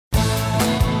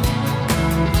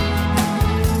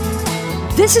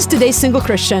This is Today's Single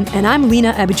Christian, and I'm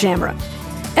Lena Abujamra.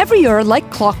 Every year,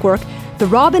 like clockwork, the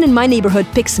robin in my neighborhood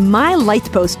picks my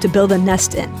light post to build a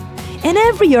nest in. And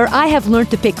every year, I have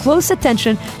learned to pay close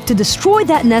attention to destroy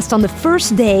that nest on the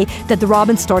first day that the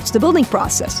robin starts the building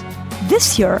process.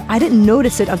 This year, I didn't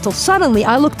notice it until suddenly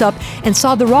I looked up and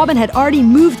saw the robin had already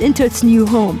moved into its new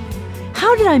home.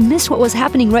 How did I miss what was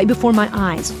happening right before my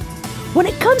eyes? When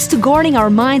it comes to guarding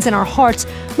our minds and our hearts,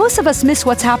 most of us miss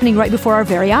what's happening right before our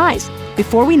very eyes.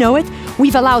 Before we know it,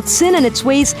 we've allowed sin and its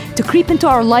ways to creep into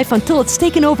our life until it's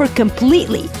taken over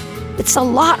completely. It's a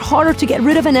lot harder to get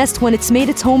rid of a nest when it's made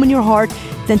its home in your heart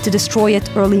than to destroy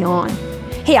it early on.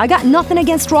 Hey, I got nothing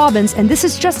against robins, and this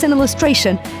is just an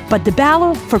illustration, but the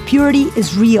battle for purity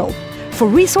is real. For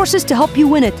resources to help you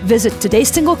win it, visit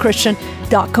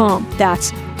todaysinglechristian.com.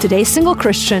 That's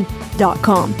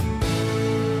todaysinglechristian.com.